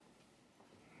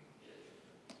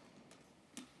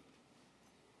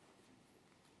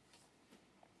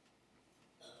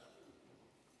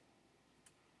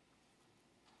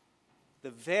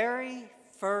The very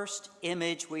first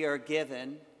image we are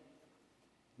given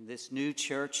in this new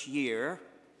church year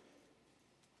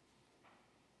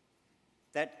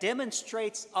that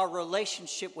demonstrates our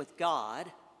relationship with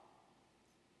God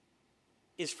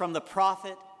is from the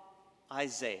prophet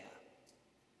Isaiah.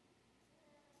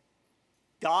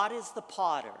 God is the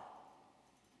potter.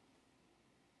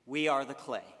 We are the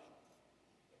clay.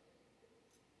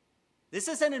 This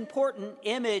is an important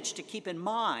image to keep in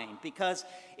mind because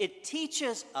it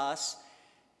teaches us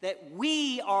that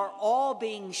we are all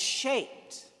being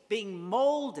shaped, being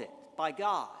molded by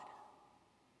God.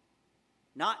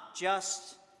 Not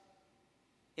just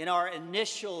in our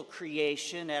initial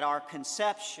creation, at our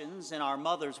conceptions, in our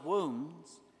mother's wombs,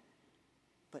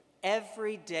 but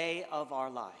every day of our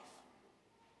life.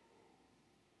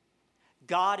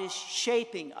 God is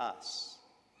shaping us.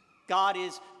 God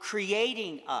is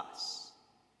creating us.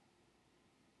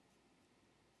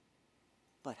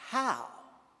 But how?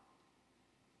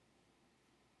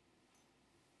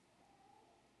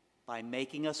 By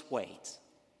making us wait.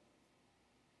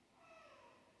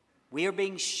 We are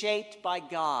being shaped by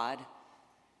God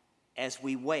as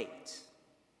we wait.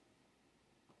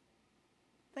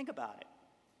 Think about it.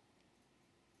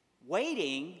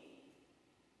 Waiting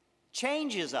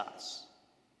changes us.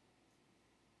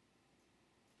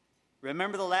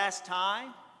 Remember the last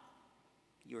time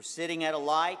you were sitting at a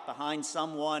light behind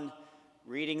someone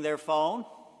reading their phone?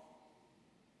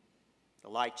 The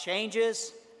light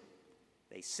changes.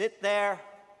 They sit there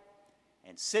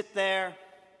and sit there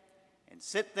and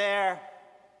sit there.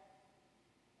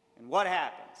 And what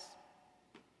happens?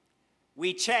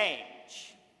 We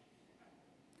change.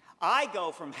 I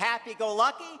go from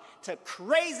happy-go-lucky to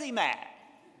crazy mad.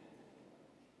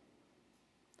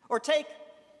 Or take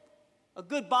a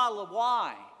good bottle of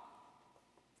wine.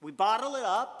 We bottle it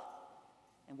up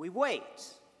and we wait.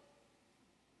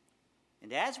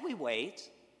 And as we wait,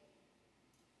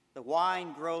 the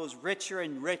wine grows richer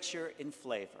and richer in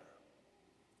flavor.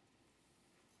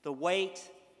 The wait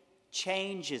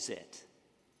changes it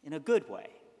in a good way.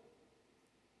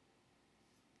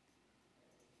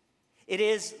 It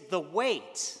is the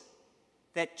wait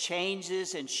that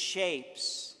changes and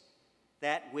shapes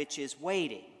that which is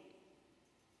waiting.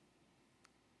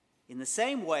 In the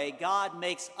same way, God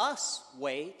makes us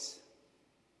wait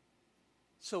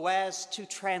so as to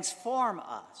transform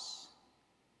us.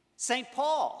 St.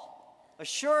 Paul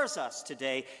assures us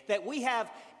today that we have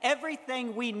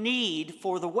everything we need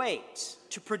for the wait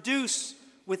to produce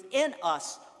within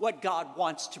us what God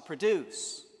wants to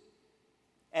produce.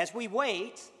 As we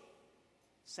wait,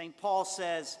 St. Paul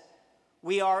says,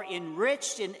 we are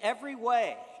enriched in every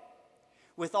way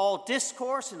with all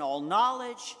discourse and all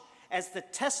knowledge, as the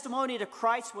testimony to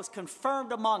Christ was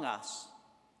confirmed among us,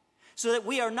 so that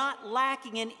we are not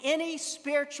lacking in any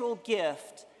spiritual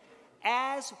gift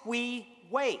as we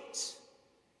wait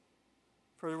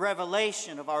for the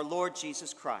revelation of our Lord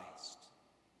Jesus Christ.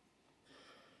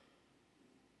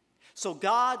 So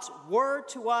God's word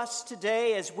to us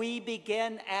today as we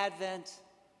begin Advent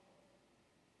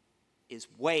is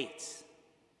wait.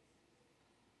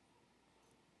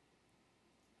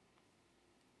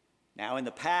 Now, in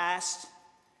the past,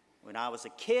 when I was a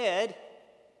kid,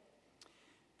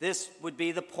 this would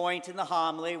be the point in the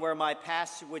homily where my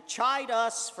pastor would chide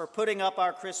us for putting up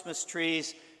our Christmas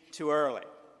trees too early.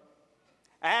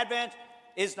 Advent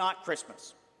is not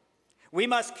Christmas. We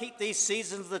must keep these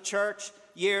seasons of the church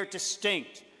year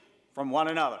distinct from one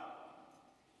another.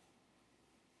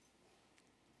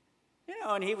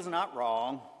 And he was not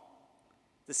wrong.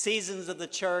 The seasons of the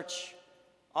church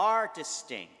are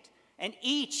distinct, and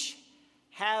each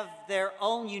have their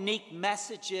own unique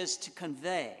messages to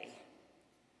convey.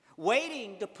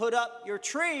 Waiting to put up your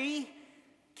tree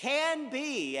can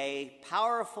be a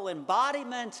powerful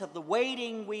embodiment of the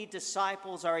waiting we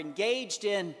disciples are engaged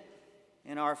in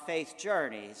our faith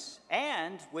journeys,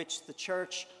 and which the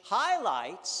church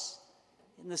highlights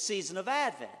in the season of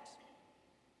Advent.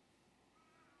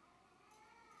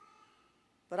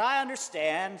 But I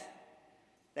understand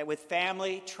that with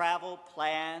family travel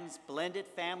plans, blended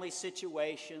family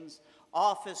situations,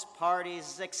 office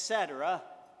parties, etc.,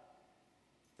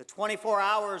 the 24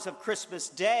 hours of Christmas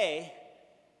Day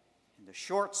and the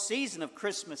short season of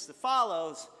Christmas that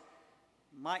follows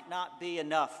might not be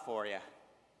enough for you.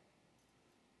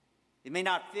 You may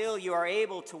not feel you are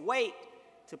able to wait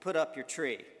to put up your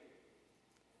tree.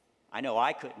 I know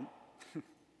I couldn't.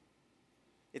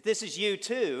 If this is you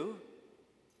too,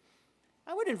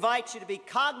 I would invite you to be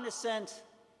cognizant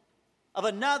of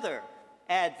another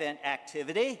Advent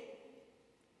activity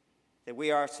that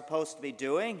we are supposed to be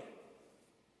doing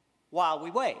while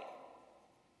we wait.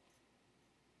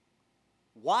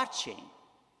 watching.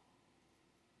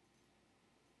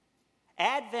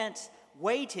 Advent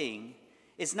waiting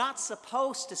is not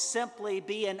supposed to simply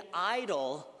be an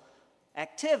idle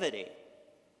activity.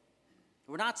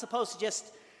 We're not supposed to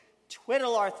just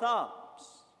twiddle our thumbs.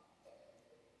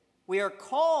 We are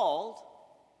called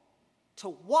to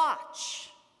watch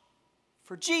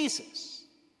for Jesus.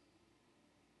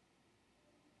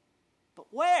 But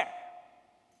where?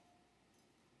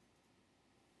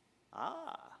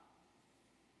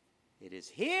 It is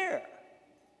here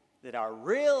that our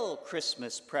real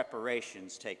Christmas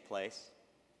preparations take place.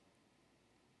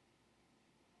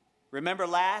 Remember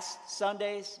last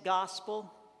Sunday's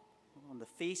gospel on the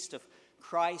feast of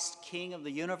Christ, King of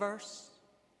the universe?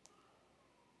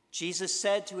 Jesus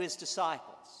said to his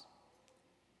disciples,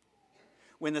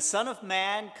 "When the Son of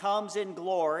Man comes in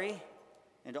glory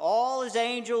and all his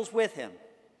angels with him,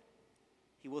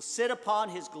 he will sit upon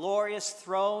his glorious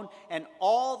throne, and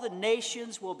all the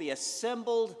nations will be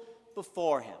assembled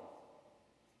before him.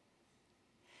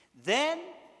 Then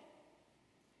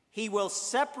he will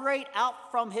separate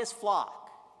out from his flock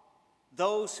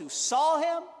those who saw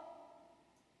him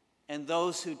and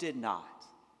those who did not."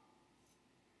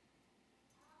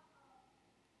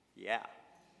 Yeah.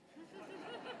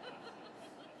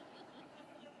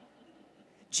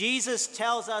 Jesus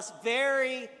tells us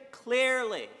very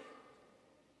clearly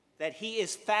that he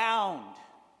is found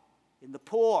in the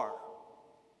poor,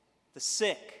 the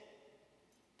sick,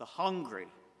 the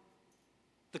hungry,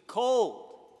 the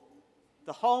cold,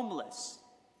 the homeless,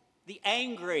 the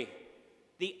angry,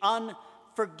 the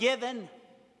unforgiven,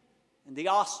 and the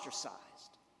ostracized.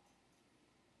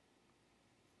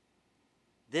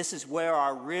 This is where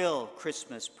our real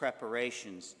Christmas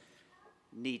preparations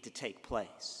need to take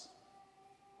place.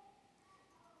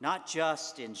 Not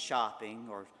just in shopping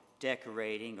or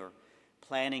decorating or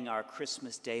planning our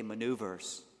Christmas Day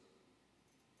maneuvers.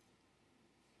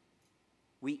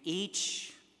 We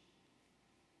each,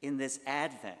 in this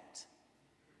Advent,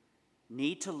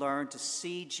 need to learn to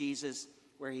see Jesus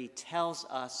where he tells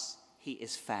us he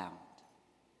is found.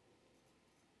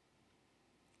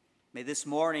 May this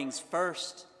morning's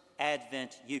first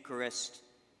Advent Eucharist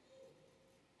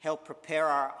help prepare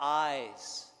our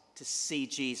eyes to see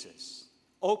Jesus,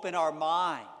 open our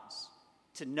minds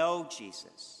to know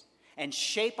Jesus, and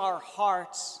shape our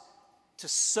hearts to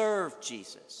serve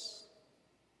Jesus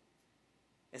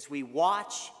as we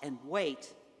watch and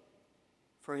wait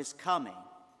for his coming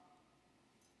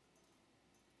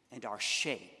and are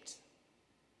shaped